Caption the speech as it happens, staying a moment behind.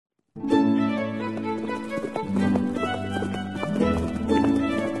You're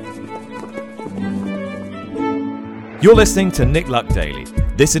listening to Nick Luck Daily.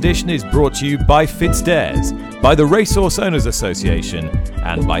 This edition is brought to you by FitzDares, by the Racehorse Owners Association,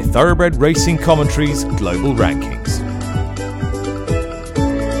 and by Thoroughbred Racing Commentary's Global Rankings.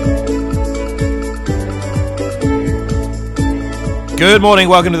 Good morning,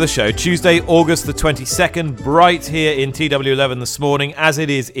 welcome to the show. Tuesday, August the 22nd, bright here in TW11 this morning, as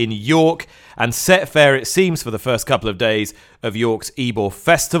it is in York, and set fair it seems for the first couple of days of York's Ebor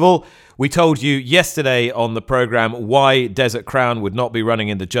Festival. We told you yesterday on the programme why Desert Crown would not be running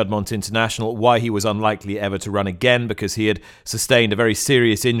in the Juddmonte International, why he was unlikely ever to run again because he had sustained a very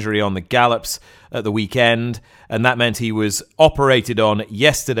serious injury on the gallops at the weekend, and that meant he was operated on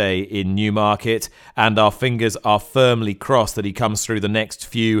yesterday in Newmarket, and our fingers are firmly crossed that he comes through the next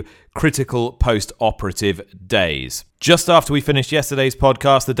few critical post-operative days. Just after we finished yesterday's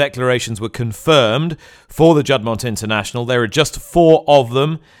podcast, the declarations were confirmed for the Juddmonte International. There are just 4 of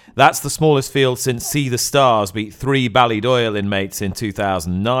them. That's the smallest field since See the Stars beat 3 Ballydoyle inmates in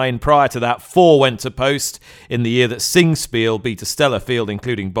 2009. Prior to that, 4 went to post in the year that Singspiel beat a stellar field,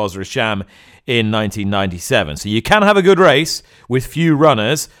 including Bosrasham, in 1997. So you can have a good race with few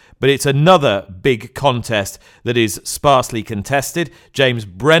runners, but it's another big contest that is sparsely contested. James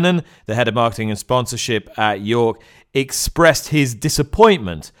Brennan, the head of marketing and sponsorship at York, expressed his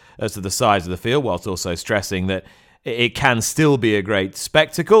disappointment as to the size of the field, whilst also stressing that it can still be a great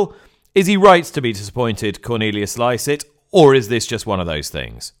spectacle. Is he right to be disappointed, Cornelius Lycett, or is this just one of those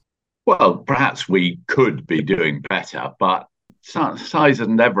things? Well, perhaps we could be doing better, but size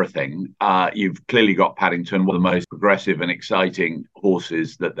isn't everything. You've clearly got Paddington, one of the most progressive and exciting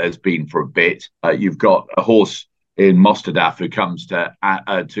horses that there's been for a bit. You've got a horse in Mostadaf who comes to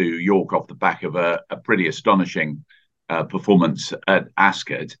York off the back of a pretty astonishing performance at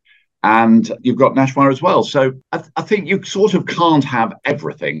Ascot. And you've got Nashwa as well. So I think you sort of can't have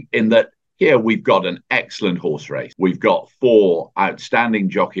everything, in that here we've got an excellent horse race. We've got 4 outstanding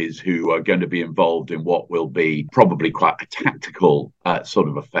jockeys who are going to be involved in what will be probably quite a tactical sort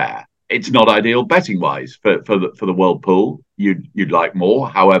of affair. It's not ideal betting-wise for the World Pool. You'd like more.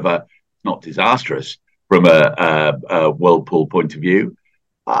 However, not disastrous from a World Pool point of view.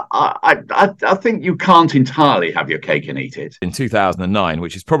 I think you can't entirely have your cake and eat it. In 2009,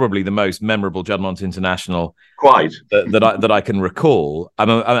 which is probably the most memorable Juddmonte International quite that I can recall, an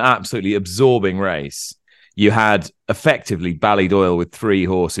absolutely absorbing race. You had effectively Ballydoyle with 3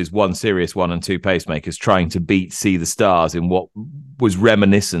 horses, 1 serious one and 2 pacemakers, trying to beat See the Stars in what was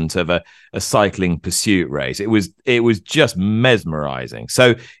reminiscent of a cycling pursuit race. It was just mesmerising.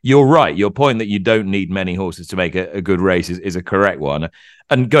 So you're right. Your point that you don't need many horses to make a good race is a correct one.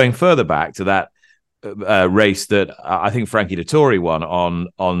 And going further back to that race that I think Frankie Dettori won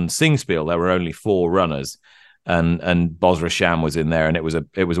on Singspiel, there were only 4 runners. And Bosrasham was in there, and it was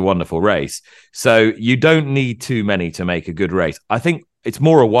a wonderful race. So you don't need too many to make a good race. I think it's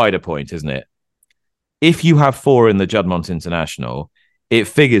more a wider point, isn't it? If you have 4 in the Juddmonte International, it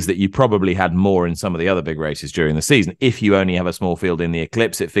figures that you probably had more in some of the other big races during the season. If you only have a small field in the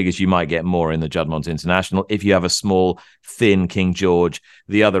Eclipse, it figures you might get more in the Juddmonte International. If you have a small, thin King George,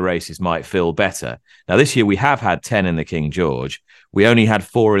 the other races might fill better. Now, this year we have had 10 in the King George. We only had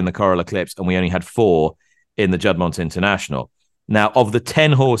 4 in the Coral Eclipse, and we only had 4 in the Juddmonte International. Now, of the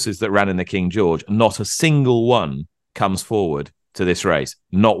 10 horses that ran in the King George, not a single one comes forward to this race.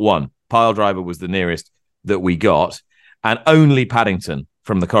 Not one. Piledriver was the nearest that we got, and only Paddington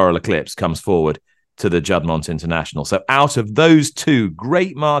from the Coral Eclipse comes forward to the Juddmonte International. So out of those 2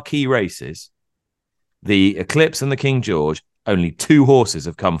 great marquee races, the Eclipse and the King George, only 2 horses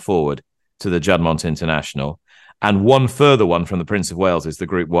have come forward to the Juddmonte International. And 1 further one from the Prince of Wales is the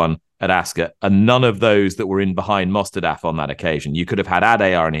Group 1 at Ascot, and none of those that were in behind Mostadaf on that occasion. You could have had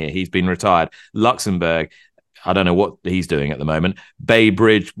Adayar in here. He's been retired. Luxembourg, I don't know what he's doing at the moment. Bay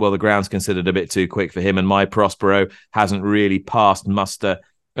Bridge, well, the ground's considered a bit too quick for him, and My Prospero hasn't really passed muster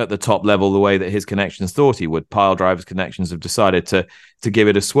at the top level the way that his connections thought he would. Piledriver's connections have decided to give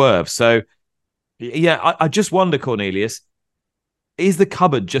it a swerve. So, yeah, I just wonder, Cornelius, is the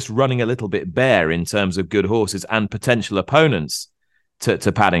cupboard just running a little bit bare in terms of good horses and potential opponents to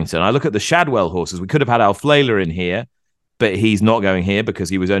Paddington? I look at the Shadwell horses. We could have had Alflela in here, but he's not going here because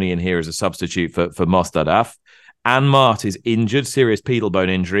he was only in here as a substitute for Mostadaf. Anmart is injured, serious pedal bone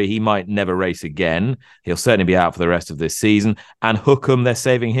injury. He might never race again. He'll certainly be out for the rest of this season. And Hookham, they're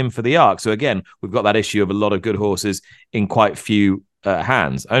saving him for the Arc. So again, we've got that issue of a lot of good horses in quite few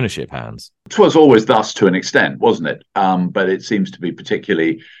ownership hands. It was always thus to an extent, wasn't it? But it seems to be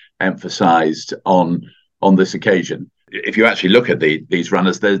particularly emphasised on this occasion. if you actually look at these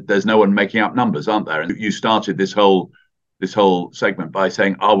runners, there's no one making up numbers, aren't there? And you started this whole segment by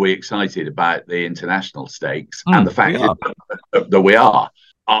saying, "Are we excited about the international stakes?" And the fact is that we are.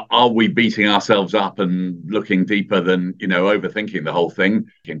 Are we beating ourselves up and looking deeper than, overthinking the whole thing?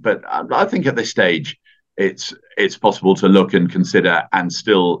 But I think at this stage, it's possible to look and consider and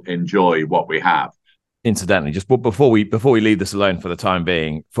still enjoy what we have. Incidentally, just before we leave this alone for the time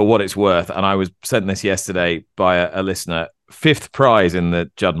being, for what it's worth, and I was sent this yesterday by a listener, 5th prize in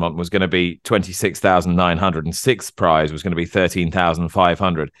the Juddmonte was going to be 26,900 and 6th prize was going to be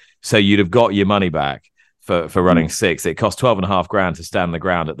 13,500. So you'd have got your money back for running 6. It cost 12.5 grand to stand the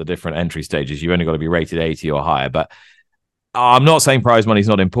ground at the different entry stages. You only got to be rated 80 or higher. But I'm not saying prize money is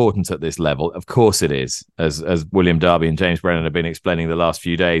not important at this level. Of course it is, as William Darby and James Brennan have been explaining the last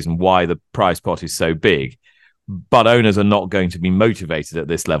few days, and why the prize pot is so big. But owners are not going to be motivated at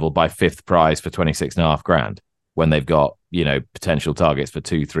this level by 5th prize for 26.5 grand when they've got, potential targets for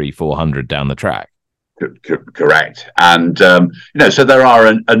 200, 300, 400 down the track. Correct. And, so there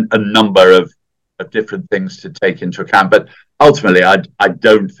are a number of different things to take into account. But ultimately, I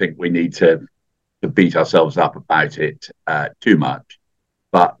don't think we need to beat ourselves up about it too much,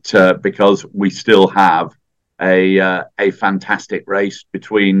 but because we still have a fantastic race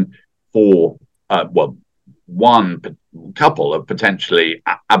between one couple of potentially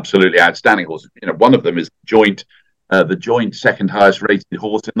absolutely outstanding horses. One of them is the joint second highest rated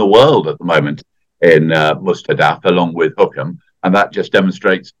horse in the world at the moment in Mustadaf, along with Hookham, and that just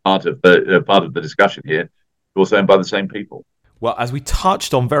demonstrates part of the discussion here, also owned by the same people. Well, as we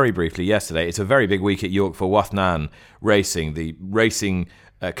touched on very briefly yesterday, it's a very big week at York for Wathnan Racing, the racing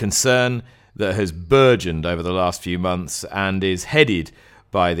concern that has burgeoned over the last few months and is headed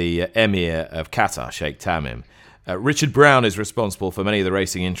by the Emir of Qatar, Sheikh Tamim. Richard Brown is responsible for many of the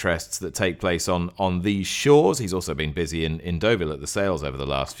racing interests that take place on these shores. He's also been busy in Deauville at the sales over the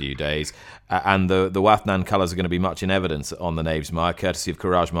last few days. And the Wathnan colours are going to be much in evidence on the Knaves Mire, courtesy of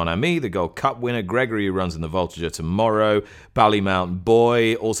Courage Mon Ami, the Gold Cup winner. Gregory, who runs in the Voltigeur tomorrow. Ballymount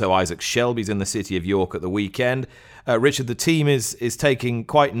Boy. Also Isaac Shelby's in the city of York at the weekend. Richard, the team is taking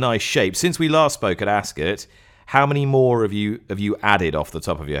quite nice shape. Since we last spoke at Ascot, how many more have you added off the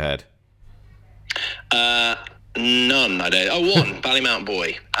top of your head? None, I don't. Oh, one, Ballymount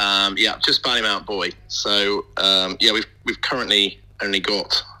Boy. Just Ballymount Boy. So, we've currently only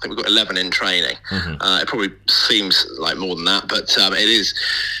got, I think we've got 11 in training. Mm-hmm. It probably seems like more than that, but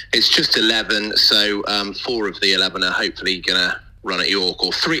it's just 11. So 4 of the 11 are hopefully going to run at York,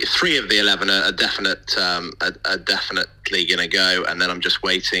 or three of the 11 are definitely going to go, and then I'm just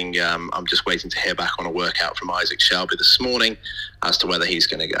waiting to hear back on a workout from Isaac Shelby this morning as to whether he's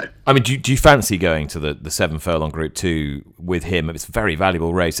going to go. I mean, do you fancy going to the 7 furlong Group 2 with him? It's a very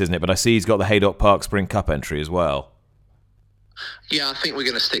valuable race, isn't it? But I see he's got the Haydock Park Sprint Cup entry as well. Yeah, I think we're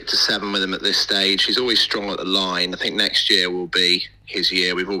going to stick to 7 with him at this stage. He's always strong at the line. I think next year will be his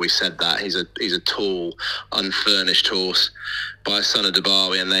year. We've always said that. He's a tall, unfurnished horse by a son of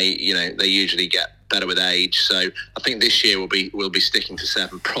Dubawi, and they usually get better with age. So I think this year we'll be sticking to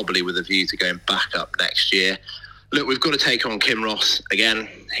 7, probably with a view to going back up next year. Look, we've got to take on Kinross again.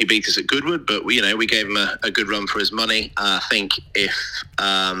 He beat us at Goodwood, but we gave him a good run for his money. I think if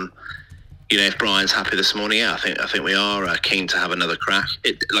Brian's happy this morning, I think we are keen to have another crack.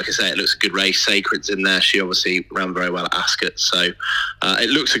 Like I say, it looks a good race. Sacred's in there. She obviously ran very well at Ascot, so it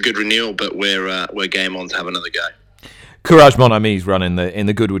looks a good renewal. But we're game on to have another go. Courage Mon Ami's run in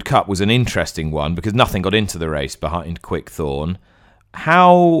the Goodwood Cup was an interesting one because nothing got into the race behind Quick Thorn.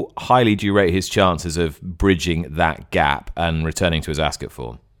 How highly do you rate his chances of bridging that gap and returning to his Ascot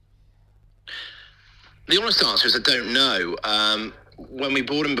form? The honest answer is I don't know. When we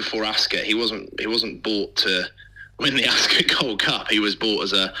bought him before Ascot, he wasn't bought to win the Ascot Gold Cup. He was bought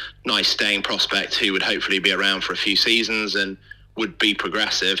as a nice staying prospect who would hopefully be around for a few seasons and would be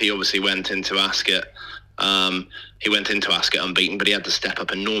progressive. He obviously went into Ascot. He went into Ascot unbeaten, but he had to step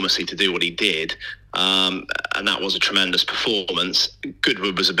up enormously to do what he did. And that was a tremendous performance.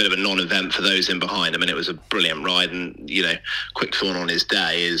 Goodwood was a bit of a non-event for those in behind. I mean, it was a brilliant ride, and Quick Thorn on his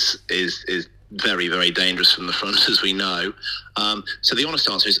day is very, very dangerous from the front, as we know. So the honest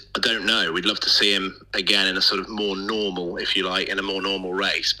answer is I don't know. We'd love to see him again in a sort of more normal, if you like, in a more normal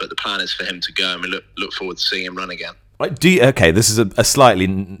race. But the plan is for him to go, and we look forward to seeing him run again. Okay, this is a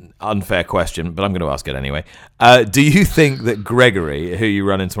slightly unfair question, but I'm going to ask it anyway. Do you think that Gregory, who you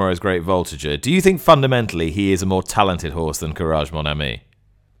run in tomorrow's Great Voltigeur, do you think fundamentally he is a more talented horse than Courage Mon Ami?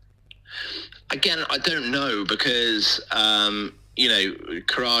 Again, I don't know because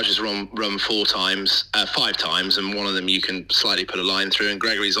Courage has run 5 times, and one of them you can slightly put a line through, and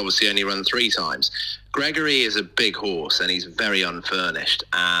Gregory's obviously only run 3 times. Gregory is a big horse, and he's very unfurnished,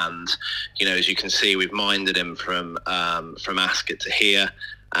 and as you can see, we've minded him from Ascot to here,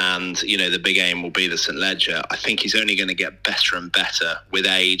 and the big aim will be the St Leger. I think he's only going to get better and better with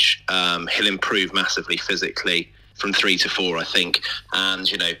age. He'll improve massively physically from 3 to 4, I think, and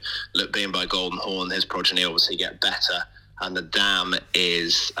being by Golden Horn, his progeny obviously get better. And the Dam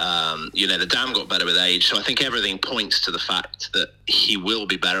is, the Dam got better with age. So I think everything points to the fact that he will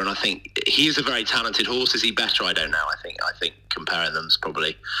be better. And I think he is a very talented horse. Is he better? I don't know. I think comparing them is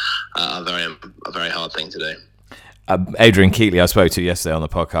probably a very hard thing to do. Adrian Keatley, I spoke to yesterday on the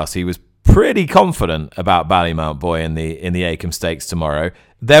podcast. He was pretty confident about Ballymount Boy in the Acomb Stakes tomorrow.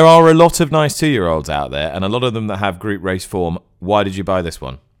 There are a lot of nice 2-year-olds out there, and a lot of them that have group race form. Why did you buy this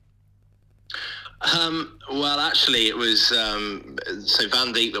one? Well, actually, it was so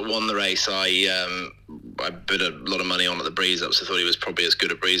Van Dijk that won the race. I put a lot of money on at the Breeze Up, so I thought he was probably as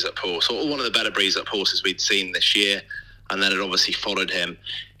good a Breeze Up horse, or one of the better Breeze Up horses we'd seen this year. And then it obviously followed him.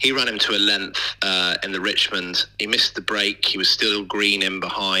 He ran him to a length in the Richmond. He missed the break. He was still green in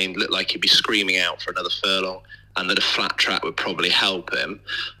behind. Looked like he'd be screaming out for another furlong, and that a flat track would probably help him.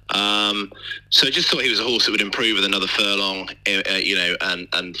 So I just thought he was a horse that would improve with another furlong,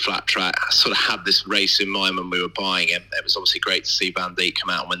 and flat track. I sort of had this race in mind when we were buying him. It was obviously great to see Van Dijk come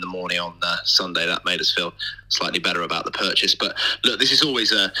out and win the morning on Sunday. That made us feel slightly better about the purchase. But look, this is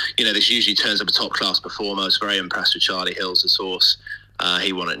always this usually turns up a top class performer. I was very impressed with Charlie Hills, this horse.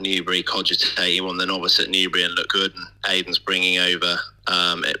 He won at Newbury. Cogitate, he won the novice at Newbury and looked good. And Aidan's bringing over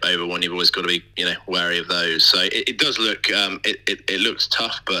one. You've always got to be wary of those. So it does look it looks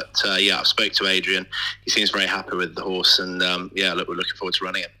tough, but I spoke to Adrian. He seems very happy with the horse, and we're looking forward to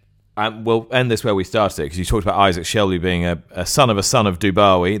running it. We'll end this where we started it, because you talked about Isaac Shelby being a son of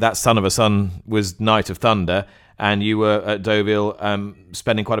Dubawi. That son of a son was Knight of Thunder, and you were at Deauville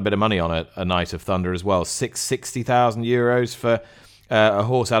spending quite a bit of money on a Knight of Thunder as well. €60,000 for a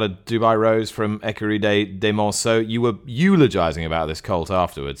horse out of Dubai Rose from Écurie des Monceaux. You were eulogising about this colt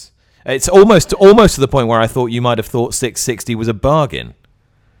afterwards. It's almost to the point where I thought you might have thought 660 was a bargain.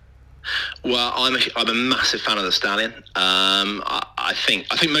 Well, I'm a massive fan of the stallion. I think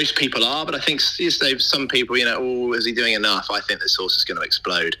most people are, but I think some people, is he doing enough? I think this horse is going to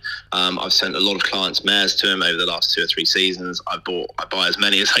explode. I've sent a lot of clients' mares to him over the last 2 or 3 seasons. I buy as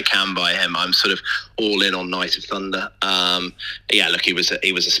many as I can by him. I'm sort of all in on Knight of Thunder. He was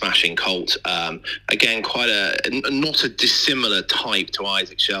a smashing colt. Again, quite not a dissimilar type to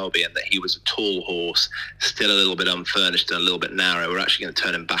Isaac Shelby, in that he was a tall horse, still a little bit unfurnished and a little bit narrow. We're actually going to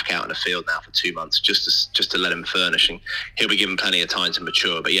turn him back out in the field now for 2 months, just to let him furnish, and he'll be given plenty of time to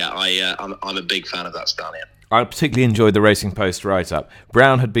mature. But I'm a big fan of that stallion. I particularly enjoyed the Racing Post write-up.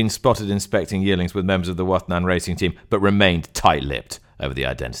 Brown had been spotted inspecting yearlings with members of the Wathanan racing team, but remained tight-lipped over the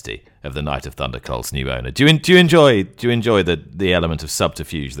identity of the Knight of Thunder colt's new owner. Do you enjoy the element of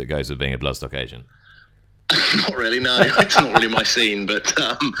subterfuge that goes with being a bloodstock agent? Not really, no. It's not really my scene, but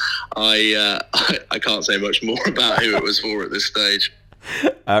I can't say much more about who it was for at this stage.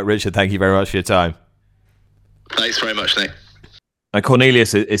 Richard, thank you very much for your time. Thanks very much, Nick. And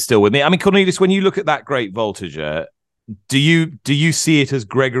Cornelius is still with me. I mean, Cornelius, when you look at that great Voltigeur, do you see it as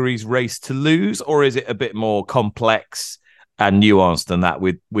Gregory's race to lose, or is it a bit more complex and nuanced than that,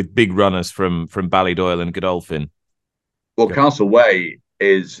 with big runners from Ballydoyle and Godolphin? Well, Castleway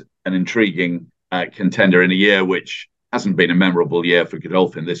is an intriguing contender in a year which hasn't been a memorable year for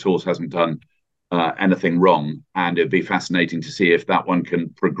Godolphin. This horse hasn't done anything wrong, and it'd be fascinating to see if that one can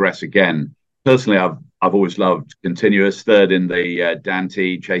progress again. Personally, I've always loved Continuous, third in the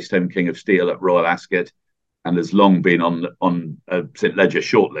Dante, chased home King of Steel at Royal Ascot, and has long been on a St Leger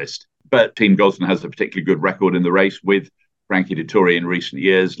shortlist. But Team Gosden has a particularly good record in the race with Frankie Dettori in recent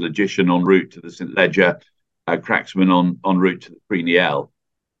years, Logician en route to the St Leger, Cracksman en route to the Prix Niel.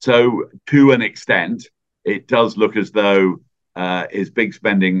 So to an extent, it does look as though his big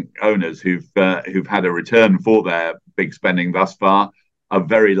spending owners who've had a return for their big spending thus far are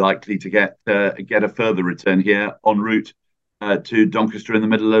very likely to get a further return here en route to Doncaster in the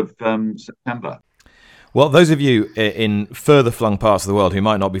middle of September. Well, those of you in further flung parts of the world who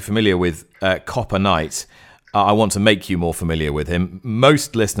might not be familiar with Copper Knight, I want to make you more familiar with him.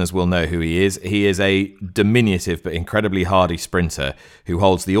 Most listeners will know who he is. He is a diminutive but incredibly hardy sprinter who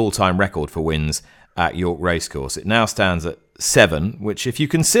holds the all-time record for wins at York Racecourse. It now stands at 7, which, if you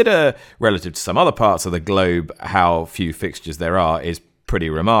consider relative to some other parts of the globe how few fixtures there are, is pretty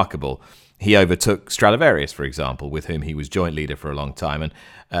remarkable. He overtook Stradivarius, for example, with whom he was joint leader for a long time,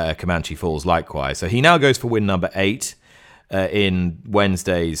 and Comanche Falls likewise. So he now goes for win number 8. in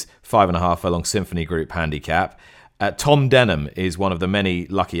Wednesday's 5.5 furlong Symphony Group handicap. Tom Denham is one of the many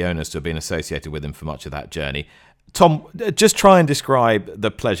lucky owners to have been associated with him for much of that journey. Tom, just try and describe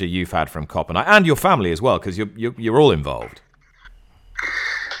the pleasure you've had from Copper Night and your family as well, because you're all involved.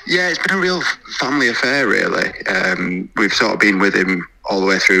 Yeah, it's been a real family affair, really. We've sort of been with him all the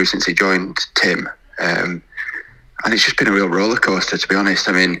way through since he joined Tim, and it's just been a real roller coaster, to be honest.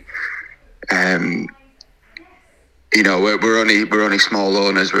 I mean, we're only small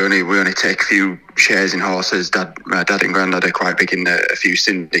owners. We only take a few shares in horses. My dad and granddad are quite big in a few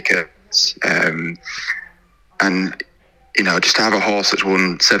syndicates. And, just to have a horse that's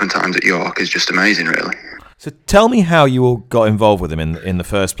won 7 times at York is just amazing, really. So tell me how you all got involved with him in the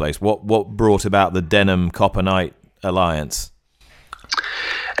first place. What brought about the Denham Copper Night alliance?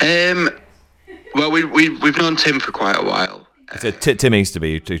 Well, we've known Tim for quite a while. So Tim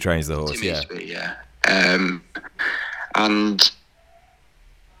Easterby, who trains the horse, Tim Easterby, yeah. And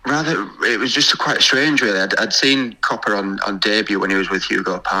rather, it was just quite strange, really. I'd seen Copper on debut when he was with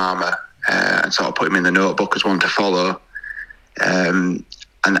Hugo Palmer, and sort of put him in the notebook as one to follow, and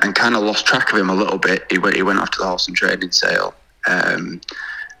kind of lost track of him a little bit. He went after the horse and trading sale, and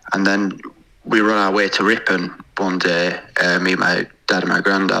then we were on our way to Ripon one day, me, my dad and my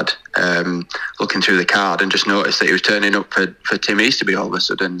granddad, looking through the card and just noticed that he was turning up for Tim Easterby all of a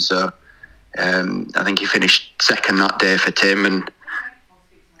sudden. So I think he finished second that day for Tim, and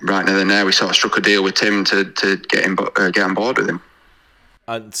right now and there we sort of struck a deal with Tim to get on board with him.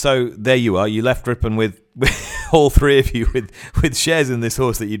 So there you are. You left Ripon with all three of you with shares in this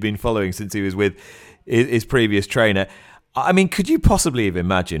horse that you'd been following since he was with his previous trainer. I mean, could you possibly have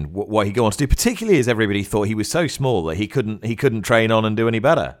imagined what he'd go on to do, particularly as everybody thought he was so small that he couldn't train on and do any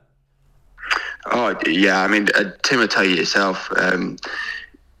better? Oh yeah, I mean, Tim will tell you yourself.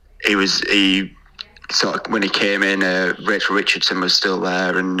 He sort of, when he came in, Rachel Richardson was still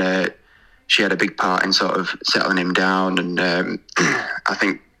there, and she had a big part in sort of settling him down. And I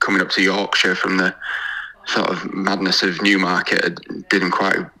think coming up to Yorkshire from the sort of madness of Newmarket did him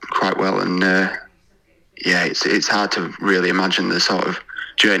quite well. And it's hard to really imagine the sort of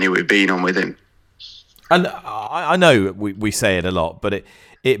journey we've been on with him. And I know we say it a lot, but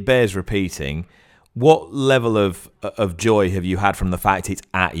it bears repeating. What level of joy have you had from the fact it's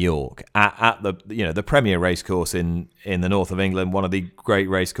at York, at the premier racecourse in the north of England, one of the great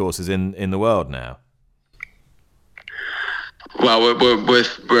racecourses in the world now? Well,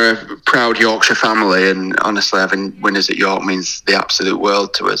 we're a proud Yorkshire family, and honestly, having winners at York means the absolute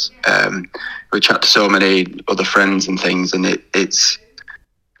world to us. We chat to so many other friends and things, and it's.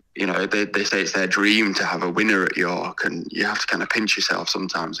 They say it's their dream to have a winner at York, and you have to kind of pinch yourself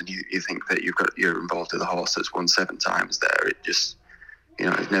sometimes, and you think that you're involved with a horse that's won 7 times there. It just,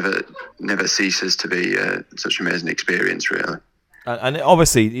 it never ceases to be such an amazing experience, really. And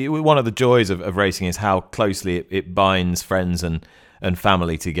obviously, one of the joys of racing is how closely it binds friends and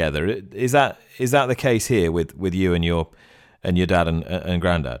family together. Is that the case here with you and your dad and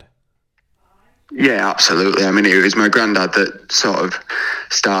granddad? Yeah, absolutely. I mean, it was my granddad that sort of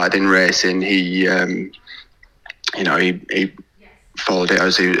started in racing. He followed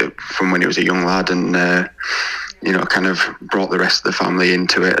it from when he was a young lad, and kind of brought the rest of the family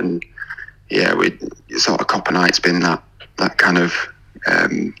into it. And yeah, Copper Night's been that kind of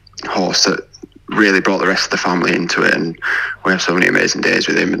horse that really brought the rest of the family into it, and we have so many amazing days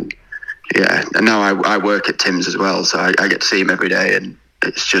with him. And yeah, and now I work at Tim's as well, so I get to see him every day, and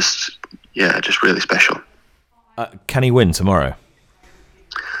it's just really special. Can he win tomorrow?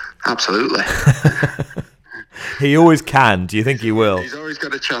 Absolutely. He always can. Do you think he will? He's always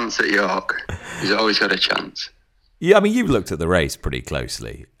got a chance at York. He's always got a chance. Yeah, I mean, you've looked at the race pretty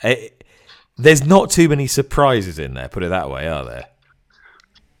closely. There's not too many surprises in there, put it that way, are there?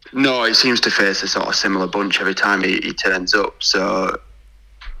 No, it seems to face a sort of similar bunch every time he turns up. So,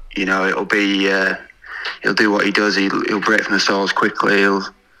 it'll be... he'll do what he does. He'll break from the stalls quickly. He'll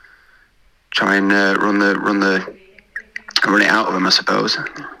try and run it out of him, I suppose.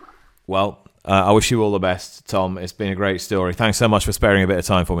 Well, I wish you all the best, Tom. It's been a great story. Thanks so much for sparing a bit of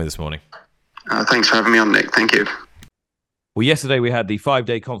time for me this morning. Thanks for having me on, Nick. Thank you. Well, yesterday we had the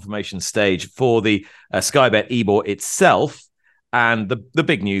 5-day confirmation stage for the Sky Bet Ebor itself. And the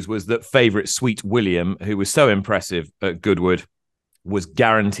big news was that favourite Sweet William, who was so impressive at Goodwood, was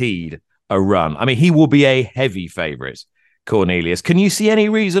guaranteed a run. I mean, he will be a heavy favourite, Cornelius. Can you see any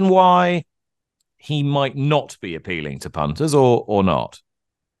reason why he might not be appealing to punters or not?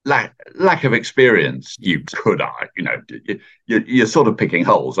 Lack of experience, you could argue. You're sort of picking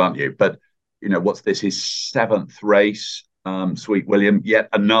holes, aren't you? But what's this? His 7th race, Sweet William, yet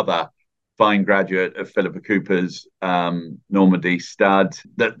another fine graduate of Philippa Cooper's Normandy stud.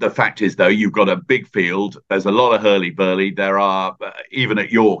 The fact is, though, you've got a big field. There's a lot of hurly-burly. There are, even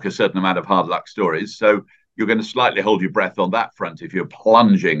at York, a certain amount of hard luck stories. So you're going to slightly hold your breath on that front if you're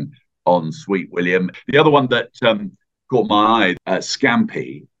plunging on Sweet William. The other one that caught my eye,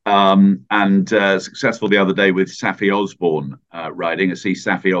 Scampi, and successful the other day with Saffie Osborne riding. I see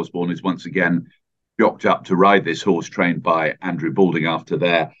Saffie Osborne is once again jocked up to ride this horse trained by Andrew Balding after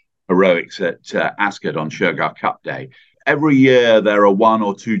their heroics at Ascot on Shergar Cup Day. Every year there are one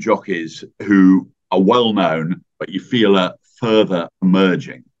or two jockeys who are well known, but you feel are further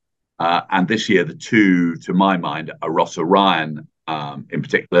emerging. And this year, the two, to my mind, are Ross O'Ryan in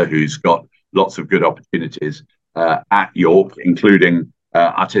particular, who's got lots of good opportunities at York, including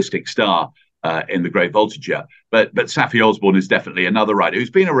Artistic Star in the Great Voltigeur. But Saffie Osborne is definitely another rider who's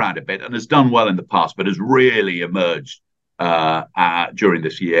been around a bit and has done well in the past, but has really emerged during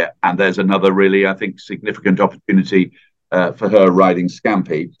this year. And there's another really, I think, significant opportunity for her riding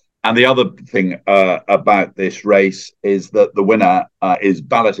Scampi. And the other thing about this race is that the winner is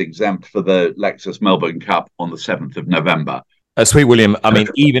ballot exempt for the Lexus Melbourne Cup on the 7th of November. Sweet William, I mean,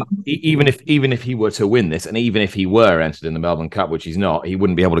 even if he were to win this, and even if he were entered in the Melbourne Cup, which he's not, he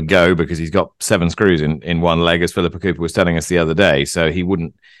wouldn't be able to go because he's got 7 screws in one leg, as Philippa Cooper was telling us the other day. So he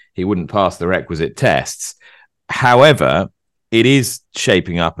wouldn't pass the requisite tests. However, it is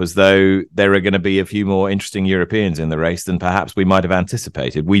shaping up as though there are going to be a few more interesting Europeans in the race than perhaps we might have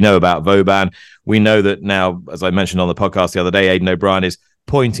anticipated. We know about Vauban. We know that now, as I mentioned on the podcast the other day, Aidan O'Brien is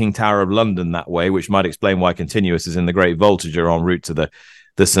pointing Tower of London that way, which might explain why Continuous is in the Great Voltigeur en route to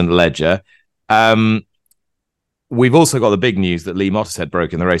the St. Leger. We've also got the big news that Lee Mottershead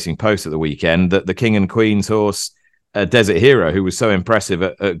broke in the Racing Post at the weekend, that the King and Queen's horse, Desert Hero, who was so impressive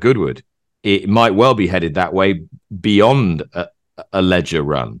at Goodwood, it might well be headed that way beyond a Leger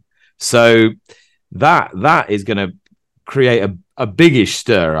run. So that is going to create a biggish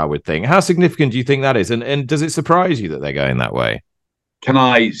stir, I would think. How significant do you think that is? And does it surprise you that they're going that way? Can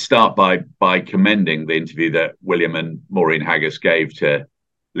I start by commending the interview that William and Maureen Haggis gave to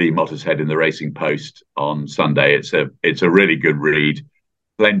Lee Mottershead in the Racing Post on Sunday? It's a really good read.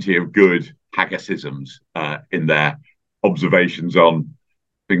 Plenty of good Haggisisms in their observations on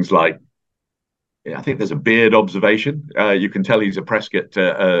things like, I think there's a beard observation. You can tell he's a Prescott,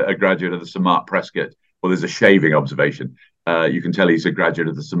 a graduate of the Sir Mark Prescott. Well, there's a shaving observation. You can tell he's a graduate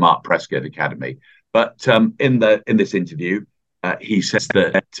of the Sir Mark Prescott Academy. But in this interview, he says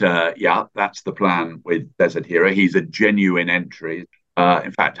that, that's the plan with Desert Hero. He's a genuine entry.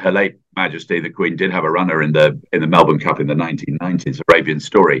 In fact, Her Late Majesty, the Queen, did have a runner in the Melbourne Cup in the 1990s, Arabian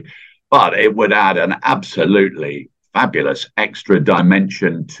Story. But it would add an absolutely fabulous extra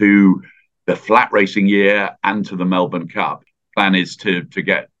dimension to the flat racing year and to the Melbourne Cup. Plan is to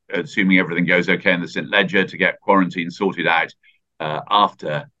get, assuming everything goes okay in the St. Leger, to get quarantine sorted out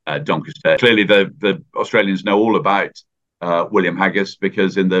after Doncaster. Clearly, the Australians know all about William Haggis,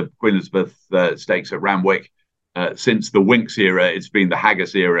 because in the Queen Elizabeth Stakes at Randwick, since the Winks era, it's been the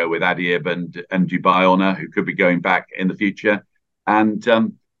Haggis era with Adiab and Dubai Honour, who could be going back in the future. And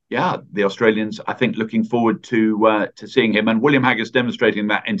the Australians, I think, looking forward to seeing him. And William Haggis demonstrating in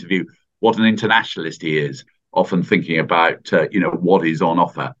that interview what an internationalist he is, often thinking about what is on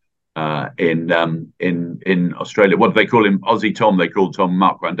offer in Australia. What do they call him? Aussie Tom. They call Tom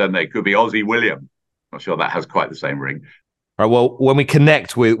Marquand, don't they? It could be Aussie William. Not sure that has quite the same ring. All right, well, when we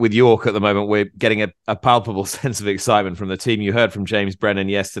connect with York at the moment, we're getting a palpable sense of excitement from the team. You heard from James Brennan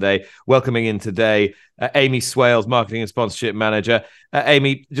yesterday, welcoming in today Amy Swales, marketing and sponsorship manager.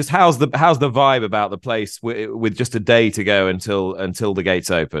 Amy, just how's the vibe about the place with just a day to go until the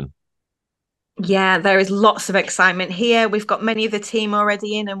gates open? Yeah, there is lots of excitement here. We've got many of the team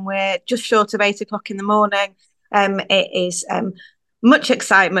already in, and we're just short of 8 o'clock in the morning. It is much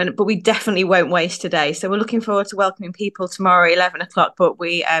excitement, but we definitely won't waste today. So we're looking forward to welcoming people tomorrow, 11 o'clock. But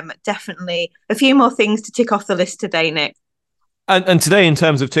we definitely a few more things to tick off the list today, Nick. And today, in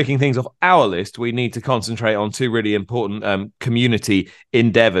terms of ticking things off our list, we need to concentrate on 2 really important community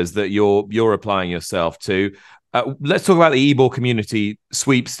endeavours that you're applying yourself to. Let's talk about the Ebor Community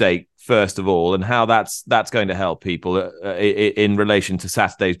Sweepstake first of all, and how that's going to help people in relation to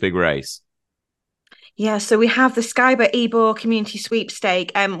Saturday's big race. Yeah, so we have the Skybet Ebor Community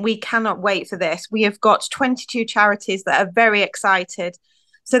Sweepstake. We cannot wait for this. We have got 22 charities that are very excited.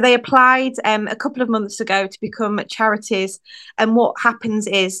 So they applied a couple of months ago to become charities. And what happens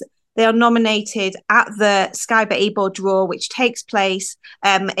is they are nominated at the Skybet Ebor draw, which takes place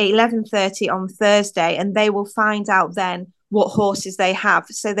at 11:30 on Thursday. And they will find out then what horses they have.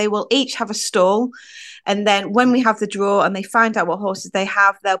 So they will each have a stall. And then when we have the draw and they find out what horses they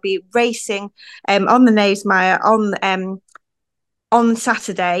have, they'll be racing on the Knavesmire on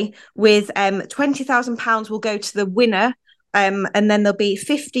Saturday with £20,000 will go to the winner. And then there'll be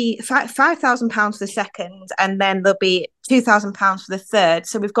 £5,000 for the second, and then there'll be £2,000 for the third.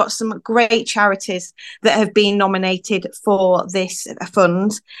 So we've got some great charities that have been nominated for this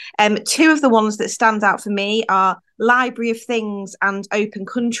fund. Two of the ones that stand out for me are Library of Things and Open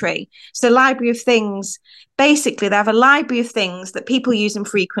Country. So Library of Things, basically they have a library of things that people use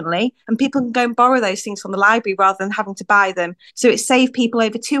infrequently, and people can go and borrow those things from the library rather than having to buy them. So it's saved people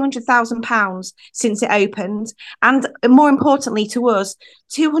over £200,000 since it opened. And more importantly to us,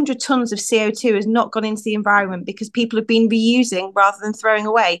 200 tons of CO2 has not gone into the environment because people have been reusing rather than throwing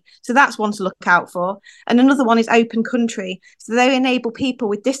away. So that's one to look out for. And another one is Open Country. So they enable people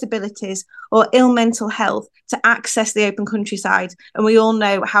with disabilities or ill mental health to access the open countryside. And we all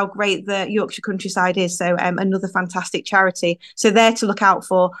know how great the Yorkshire countryside is. So another fantastic charity. So they're to look out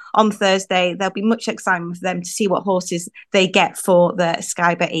for on Thursday. There'll be much excitement for them to see what horses they get for the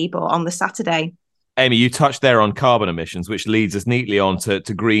Sky Bet Ebor on the Saturday. Amy, you touched there on carbon emissions, which leads us neatly on to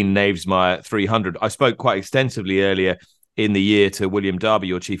Green Knavesmire 300. I spoke quite extensively earlier in the year to William Darby,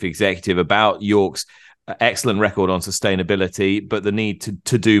 your chief executive, about York's excellent record on sustainability, but the need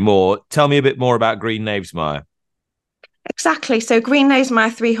to do more. Tell me a bit more about Green Knavesmire. Exactly. So Green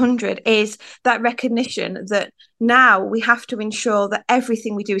Knavesmire 300 is that recognition that now we have to ensure that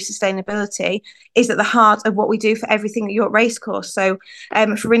everything we do with sustainability is at the heart of what we do for everything at York Racecourse. So,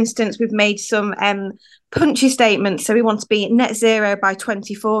 for instance, we've made some punchy statements. So we want to be net zero by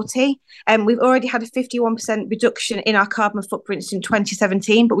 2040. We've already had a 51% reduction in our carbon footprints in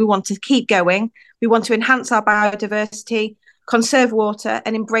 2017, but we want to keep going. We want to enhance our biodiversity, conserve water,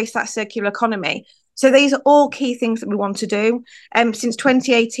 and embrace that circular economy. So these are all key things that we want to do. Since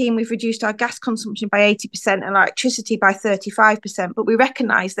 2018, we've reduced our gas consumption by 80% and electricity by 35%, but we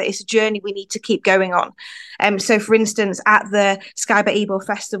recognise that it's a journey we need to keep going on. So, for instance, at the Sky Bet Ebor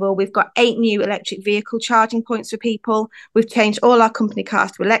Festival, we've got 8 new electric vehicle charging points for people. We've changed all our company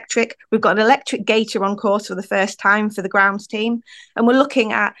cars to electric. We've got an electric gator on course for the first time for the grounds team. And we're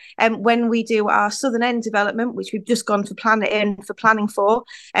looking at when we do our Southern End development, which we've just gone for planning for,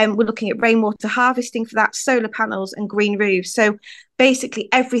 we're looking at rainwater harvesting for that, solar panels and green roofs. So basically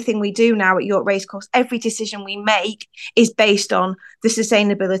everything we do now at York Racecourse, every decision we make is based on the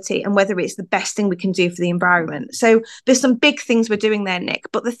sustainability and whether it's the best thing we can do for the environment. So there's some big things we're doing there, Nick.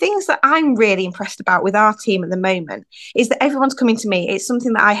 But the things that I'm really impressed about with our team at the moment is that everyone's coming to me. It's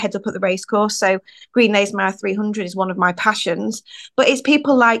something that I head up at the racecourse. So Green Knavesmire 300 is one of my passions. But it's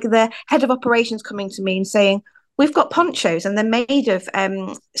people like the head of operations coming to me and saying, we've got ponchos and they're made of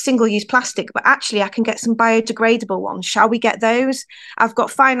single-use plastic, but actually I can get some biodegradable ones. Shall we get those? I've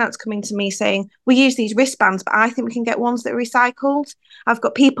got finance coming to me saying, we use these wristbands, but I think we can get ones that are recycled. I've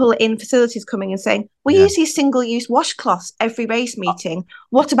got people in facilities coming and saying, we use these single-use washcloths every race meeting.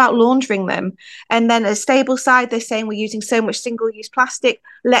 What about laundering them? And then at stable side, they're saying we're using so much single-use plastic.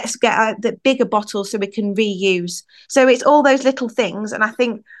 Let's get the bigger bottles so we can reuse. So it's all those little things. And I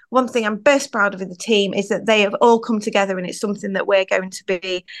think one thing I'm most proud of in the team is that they have all come together, and it's something that we're going to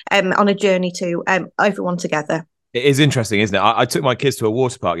be on a journey to everyone together. It is interesting, isn't it? I took my kids to a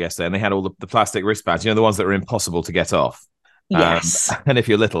water park yesterday and they had all the plastic wristbands, the ones that are impossible to get off. Yes. And if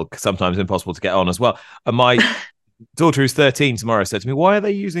you're little, sometimes impossible to get on as well. And my daughter, who's 13 tomorrow, said to me, why are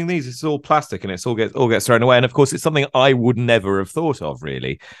they using these? It's all plastic and it all gets thrown away. And of course, it's something I would never have thought of,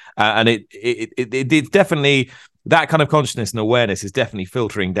 really. And it's definitely, that kind of consciousness and awareness is definitely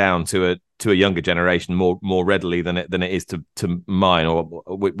filtering down to a younger generation more readily than it is to mine, or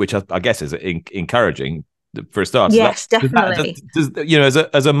which I guess is encouraging for a start. Yes, definitely.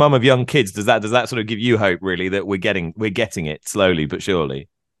 As a mum of young kids, does that sort of give you hope, really, that we're getting it slowly but surely?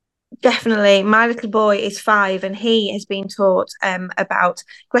 Definitely. My little boy is 5 and he has been taught about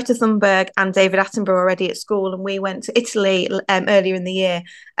Greta Thunberg and David Attenborough already at school. And we went to Italy earlier in the year,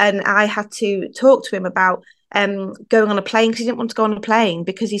 and I had to talk to him about going on a plane, because he didn't want to go on a plane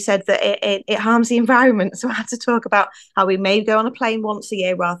because he said that it harms the environment. So I had to talk about how we may go on a plane once a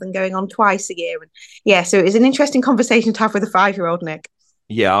year rather than going on twice a year. And yeah, so it was an interesting conversation to have with a 5-year-old, Nick.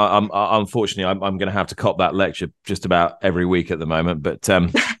 Yeah, unfortunately, I'm going to have to cop that lecture just about every week at the moment. But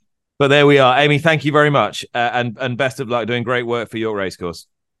but there we are. Amy, thank you very much. And best of luck doing great work for York Racecourse.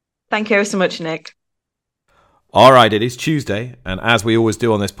 Thank you so much, Nick. All right, it is Tuesday, and as we always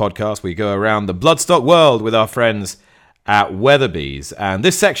do on this podcast, we go around the bloodstock world with our friends at Weatherby's. And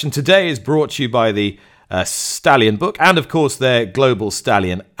this section today is brought to you by the Stallion Book and, of course, their Global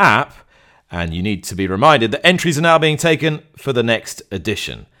Stallion app. And you need to be reminded that entries are now being taken for the next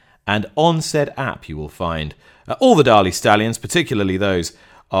edition. And on said app, you will find all the Darley Stallions, particularly those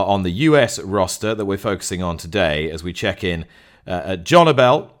on the US roster that we're focusing on today as we check in at John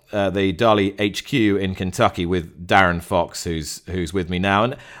Abell, the Darley HQ in Kentucky, with Darren Fox, who's with me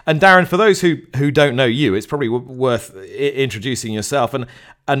now. And Darren, for those who don't know you, it's probably worth introducing yourself.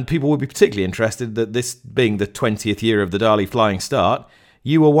 And people would be particularly interested that this being the 20th year of the Darley Flying Start,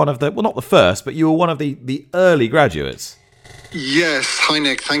 you were one of the, well, not the first, but you were one of the early graduates. Yes. Hi,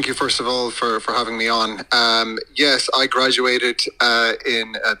 Nick. Thank you, first of all, for having me on. Yes, I graduated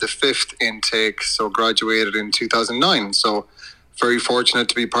in the 5th intake, so graduated in 2009. So very fortunate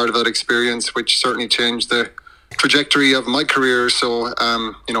to be part of that experience, which certainly changed the trajectory of my career. So,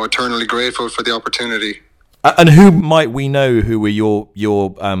 eternally grateful for the opportunity. And who might we know who were your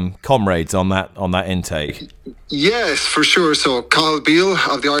comrades on that intake? Yes, for sure. So Cathal Beale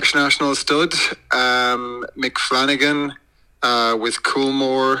of the Irish National Stud, Mick Flanagan with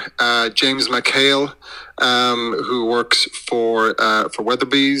Coolmore, James McHale, who works for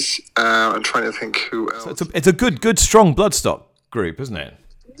Weatherby's. I'm trying to think who else. So it's a good strong bloodstock group, isn't it?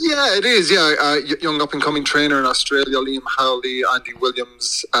 Yeah, it is. Yeah, young up and coming trainer in Australia, Liam Howley, Andy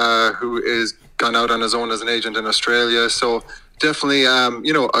Williams, who is gone out on his own as an agent in Australia. So definitely, a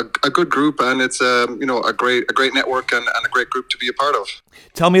good group, and it's a great network and a great group to be a part of.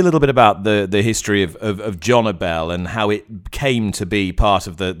 Tell me a little bit about the history of John Abell and how it came to be part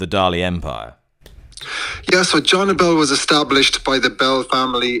of the Darley empire. Yeah, so John Abell was established by the Bell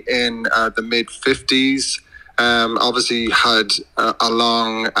family in the mid-50s. Obviously had a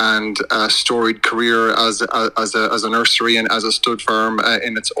long and storied career as a nursery and as a stud firm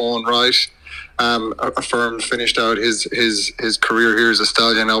in its own right. Affirmed finished out his career here as a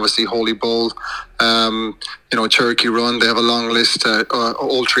stallion. Obviously, Holy Bull, Cherokee Run. They have a long list.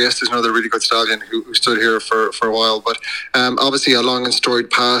 Old Trieste is another really good stallion who stood here for a while. But obviously, a long and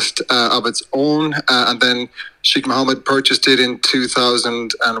storied past of its own. And then Sheikh Mohammed purchased it in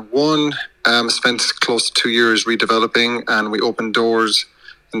 2001. Spent close to 2 years redeveloping, and we opened doors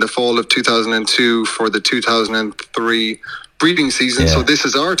in the fall of 2002 for the 2003 breeding season. Yeah. So this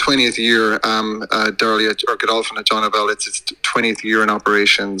is our 20th year, Darley or Godolphin at John Abell. It's its 20th year in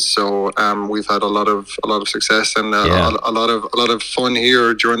operations. So we've had a lot of success and a lot of fun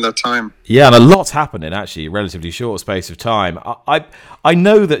here during that time. Yeah, and a lot's happened in actually a relatively short space of time. I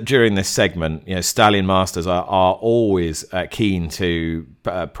know that during this segment, stallion masters are always keen to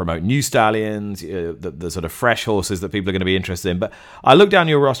promote new stallions, the sort of fresh horses that people are going to be interested in. But I looked down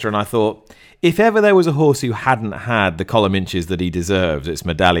your roster and I thought, if ever there was a horse who hadn't had the column inches that he deserved, it's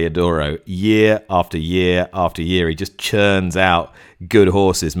Medaglia d'Oro. Year after year after year, he just churns out good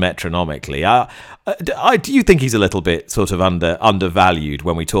horses metronomically. Do you think he's a little bit sort of undervalued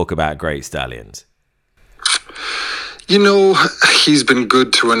when we talk about great stallions? He's been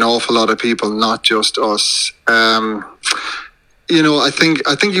good to an awful lot of people, not just us. I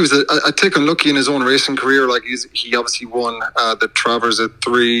think he was a tick unlucky in his own racing career. Like he obviously won the Travers at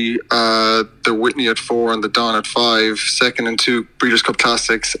 3, the Whitney at 4, and the Don at 5, second in 2 Breeders' Cup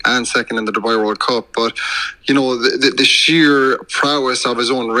Classics, and second in the Dubai World Cup. But the sheer prowess of his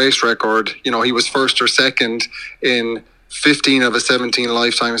own race record. He was first or second in 15 of his 17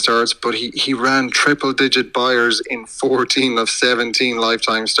 lifetime starts, but he ran triple-digit buyers in 14 of 17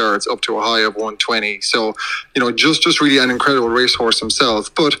 lifetime starts, up to a high of 120. So, just really an incredible racehorse himself.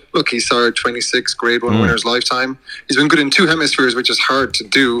 But look, he sired 26 Grade 1 winners lifetime. He's been good in 2 hemispheres, which is hard to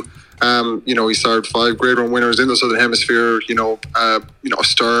do. He sired 5 Grade 1 winners in the Southern Hemisphere,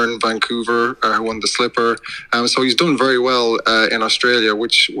 Stern, Vancouver, who won the Slipper. So he's done very well in Australia,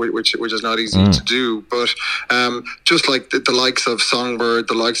 which is not easy to do. But just like the likes of Songbird,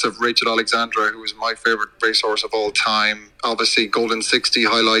 the likes of Rachel Alexandra, who is my favourite racehorse of all time. Obviously, Golden 60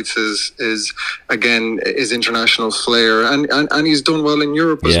 highlights his international flair, and he's done well in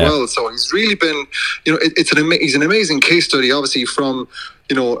Europe as well. So he's really been, he's an amazing case study, obviously from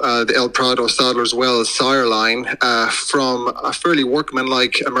the El Prado Saddler's Wells sire line, from a fairly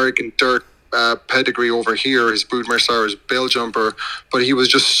workmanlike American dirt pedigree over here. His broodmare sire is Bell Jumper, but he was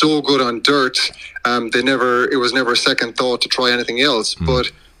just so good on dirt. It was never a second thought to try anything else.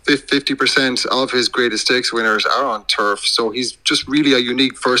 But 50% of his greatest stakes winners are on turf. So he's just really a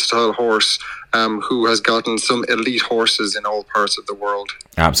unique, versatile horse who has gotten some elite horses in all parts of the world.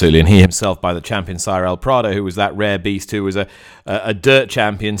 Absolutely. And he himself, by the champion sire El Prado, who was that rare beast who was a dirt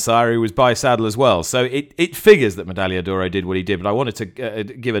champion sire who was by saddle as well. So it figures that Medaglia d'Oro did what he did. But I wanted to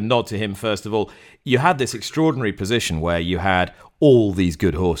give a nod to him first of all. You had this extraordinary position where you had all these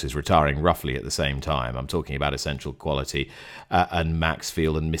good horses retiring roughly at the same time. I'm talking about Essential Quality and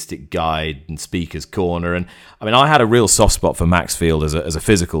Maxfield and Mystic Guide and Speaker's Corner. And I mean, I had a real soft spot for Maxfield as a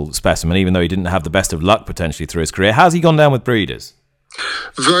physical specimen, even though he didn't have the best of luck potentially through his career. How's he gone down with breeders?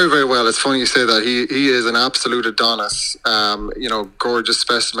 Very, very well. It's funny you say that. He is an absolute Adonis. Gorgeous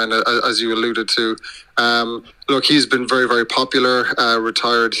specimen, as you alluded to. Look, he's been very, very popular.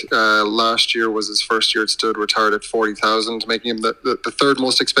 Retired last year was his first year at stud. Retired at 40,000, making him the third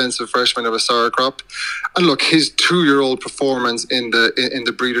most expensive freshman of a sire crop. And look, his 2-year-old performance in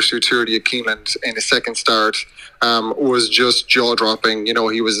the Breeders' Futurity at Keeneland in his second start was just jaw dropping. You know,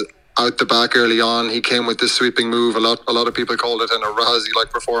 he was out the back early on. He came with this sweeping move. A lot of people called it an Arazi-like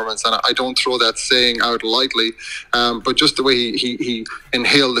performance, and I don't throw that saying out lightly. But just the way he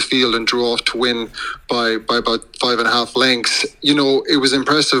inhaled the field and drew off to win by about 5.5 lengths, you know, it was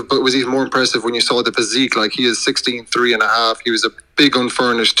impressive. But it was even more impressive when you saw the physique. Like, he is 16.3.5. He was a big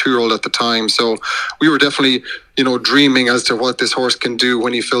unfurnished 2-year-old at the time. So we were definitely, you know, dreaming as to what this horse can do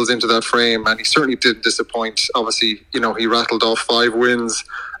when he fills into that frame, and he certainly did disappoint. Obviously, you know, he rattled off 5 wins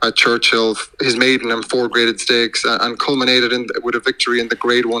at Churchill, his maiden and 4 graded stakes, and culminated with a victory in the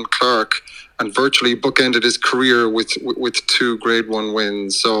Grade 1 Clark, and virtually bookended his career with 2 Grade 1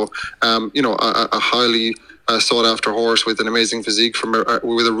 wins. So, a highly sought after horse with an amazing physique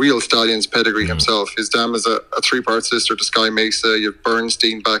with a real stallion's pedigree himself. His dam is a 3-part sister to Sky Mesa. You have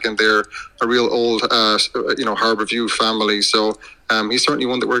Bernstein back in there, a real old Harbour View family. So he's certainly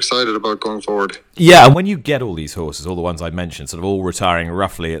one that we're excited about going forward. Yeah, and when you get all these horses, all the ones I mentioned, sort of all retiring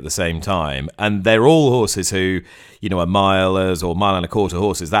roughly at the same time, and they're all horses who, you know, are milers or 1.25 mile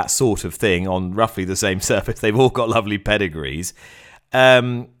horses, that sort of thing, on roughly the same surface. They've all got lovely pedigrees.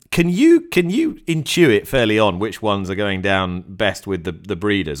 Can you intuit fairly on which ones are going down best with the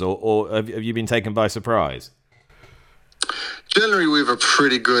breeders, or have you been taken by surprise? Generally, we have a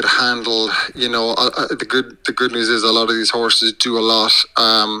pretty good handle. You know, the good news is a lot of these horses do a lot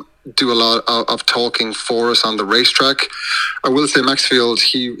of talking for us on the racetrack. I will say Maxfield,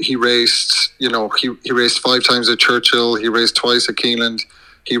 he raced, you know, he raced 5 times at Churchill. He raced twice at Keeneland.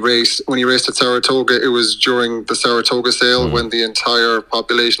 When he raced at Saratoga, it was during the Saratoga sale when the entire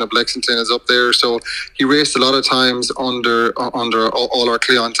population of Lexington is up there. So he raced a lot of times under all our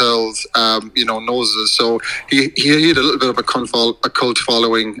clientele's noses. So he had a little bit of a cult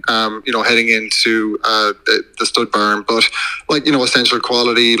following, heading into the stud barn. But like, you know, Essential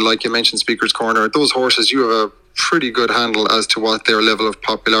Quality, like you mentioned, Speaker's Corner, those horses, you have a pretty good handle as to what their level of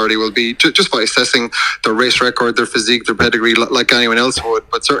popularity will be just by assessing their race record, their physique, their pedigree, like anyone else would.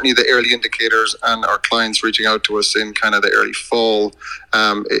 But certainly the early indicators and our clients reaching out to us in kind of the early fall,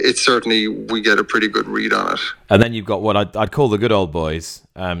 it's certainly, we get a pretty good read on it. And then you've got what I'd call the good old boys,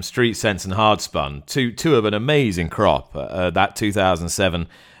 Street Sense and Hardspun, two of an amazing crop. That 2007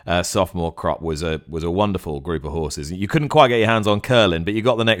 sophomore crop was a wonderful group of horses. You couldn't quite get your hands on Curlin, but you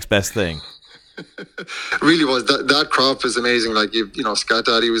got the next best thing. It really was. That crop is amazing. Like, you know, Scat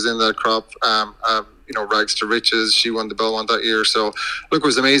Daddy was in that crop. Rags to Riches, she won the Belmont that year. So look, it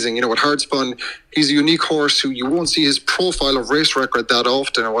was amazing. You know, with Hardspun, he's a unique horse who you won't see his profile of race record that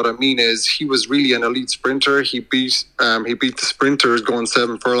often. And what I mean is, he was really an elite sprinter. He beat the sprinters going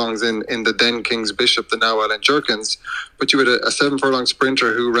 7 furlongs in the then King's Bishop, the now Ellen Jerkins. But you had a 7 furlong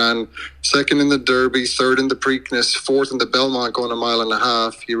sprinter who ran 2nd in the Derby, 3rd in the Preakness, 4th in the Belmont going 1.5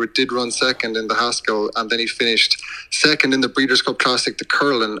 miles. He did run 2nd in the Haskell, and then he finished 2nd in the Breeders' Cup Classic, the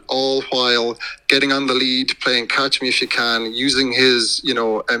Curlin, all while getting on the lead, playing Catch Me If You Can, using his, you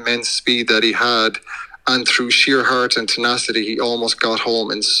know, immense speed that he had. And through sheer heart and tenacity, he almost got home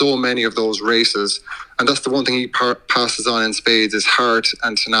in so many of those races. And that's the one thing he passes on in spades, is heart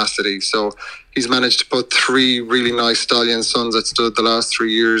and tenacity. So he's managed to put 3 really nice stallion sons that stood the last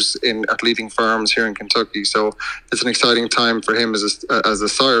 3 years at leading farms here in Kentucky. So it's an exciting time for him as a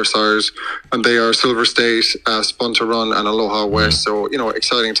sires. And they are Silver State, Spun to Run, and Aloha West. So, you know,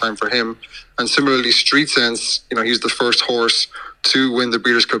 exciting time for him. And similarly, Street Sense, you know, he's the first horse to win the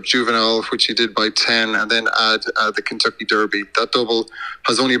Breeders' Cup Juvenile, which he did by 10, and then add the Kentucky Derby. That double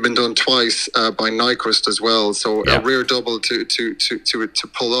has only been done twice by Nyquist as well, so a rare double to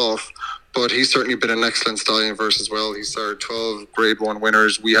pull off. But he's certainly been an excellent stallion for us as well. He's our 12 Grade 1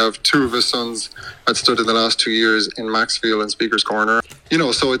 winners. We have 2 of his sons that stood in the last 2 years in Maxfield and Speaker's Corner. You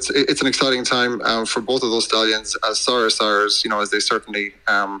know, so it's an exciting time for both of those stallions as sires, you know, as they certainly,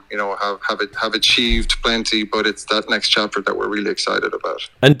 have achieved plenty, but it's that next chapter that we're really excited about.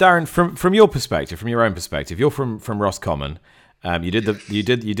 And Darren, from your perspective, from your own perspective, you're from Roscommon. You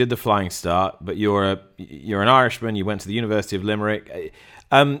did the Flying Start, but you're an Irishman. You went to the University of Limerick.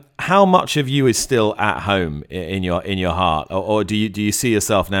 How much of you is still at home in your heart, or do you see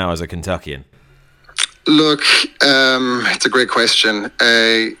yourself now as a Kentuckian? Look, it's a great question.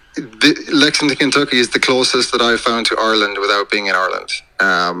 Lexington, Kentucky is the closest that I've found to Ireland without being in Ireland.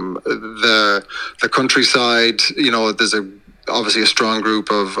 The countryside, there's obviously a strong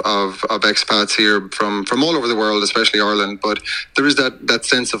group of expats here from all over the world, especially Ireland. But there is that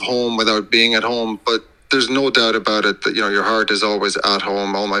sense of home without being at home. But there's no doubt about it that your heart is always at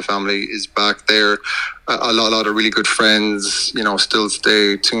home. All my family is back there. A lot of really good friends, still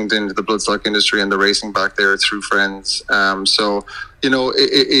stay tuned into the bloodstock industry and the racing back there through friends. So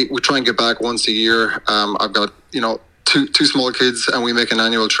we try and get back once a year. I've got two small kids, and we make an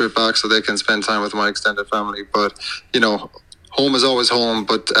annual trip back so they can spend time with my extended family. But home is always home.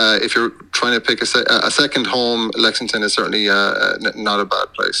 But if you're trying to pick a second home, Lexington is certainly not a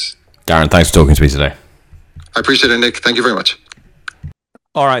bad place. Darren, thanks for talking to me today. I appreciate it, Nick. Thank you very much.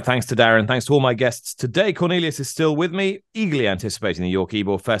 All right, thanks to Darren. Thanks to all my guests today. Cornelius is still with me, eagerly anticipating the York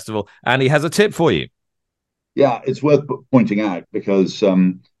Ebor Festival, and he has a tip for you. Yeah, it's worth pointing out because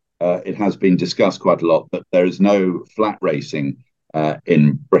it has been discussed quite a lot that there is no flat racing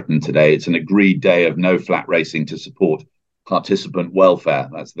in Britain today. It's an agreed day of no flat racing to support participant welfare.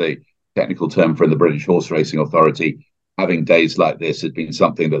 That's the technical term for the British Horse Racing Authority. Having days like this has been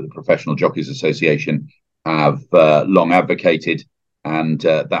something that the Professional Jockeys Association have long advocated, and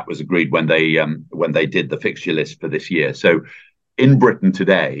that was agreed when they did the fixture list for this year. So in Britain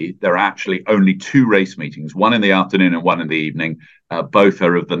today, there are actually only two race meetings, one in the afternoon and one in the evening. Both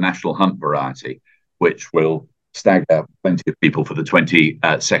are of the National Hunt variety, which will stagger plenty of people for the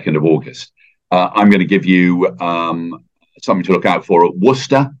 22nd of August. I'm going to give you something to look out for at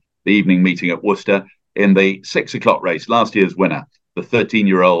Worcester, the evening meeting at Worcester, in the 6 o'clock race. Last year's winner, the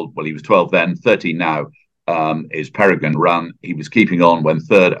 13-year-old, well, he was 12 then, 13 now, is Peregrine Run. He was keeping on when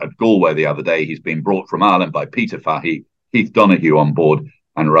third at Galway the other day. He's been brought from Ireland by Peter Fahey, Keith Donoghue on board,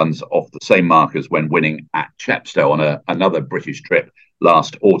 and runs off the same markers when winning at Chepstow on another British trip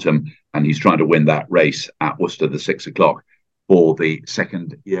last autumn. And he's trying to win that race at Worcester, the 6 o'clock, for the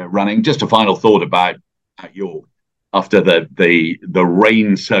second year running. Just a final thought about at York. After the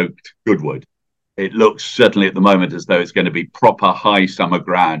rain-soaked Goodwood, it looks certainly at the moment as though it's going to be proper high summer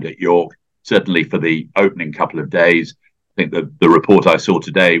ground at York, certainly for the opening couple of days. I think the report I saw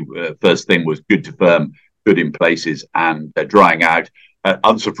today, first thing was good to firm, good in places, and drying out.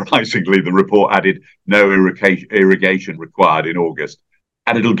 Unsurprisingly, the report added no irrigation required in August.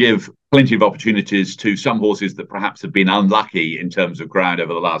 And it'll give plenty of opportunities to some horses that perhaps have been unlucky in terms of ground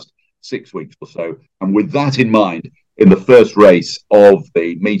over the last 6 weeks or so. And with that in mind, in the first race of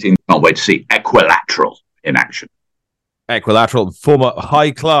the meeting, can't wait to see Equilateral in action. Equilateral, former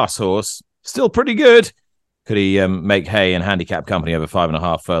high-class horse, still pretty good. Could he make hay and handicap company over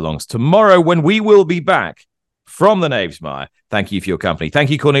 5.5 furlongs tomorrow when we will be back from the Knavesmire? Thank you for your company.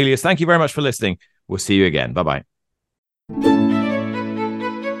 Thank you, Cornelius. Thank you very much for listening. We'll see you again. Bye-bye.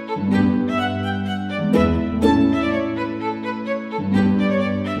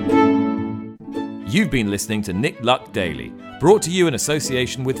 You've been listening to Nick Luck Daily, brought to you in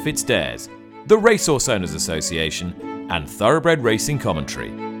association with FitzDares, the Racehorse Owners Association, and Thoroughbred Racing Commentary.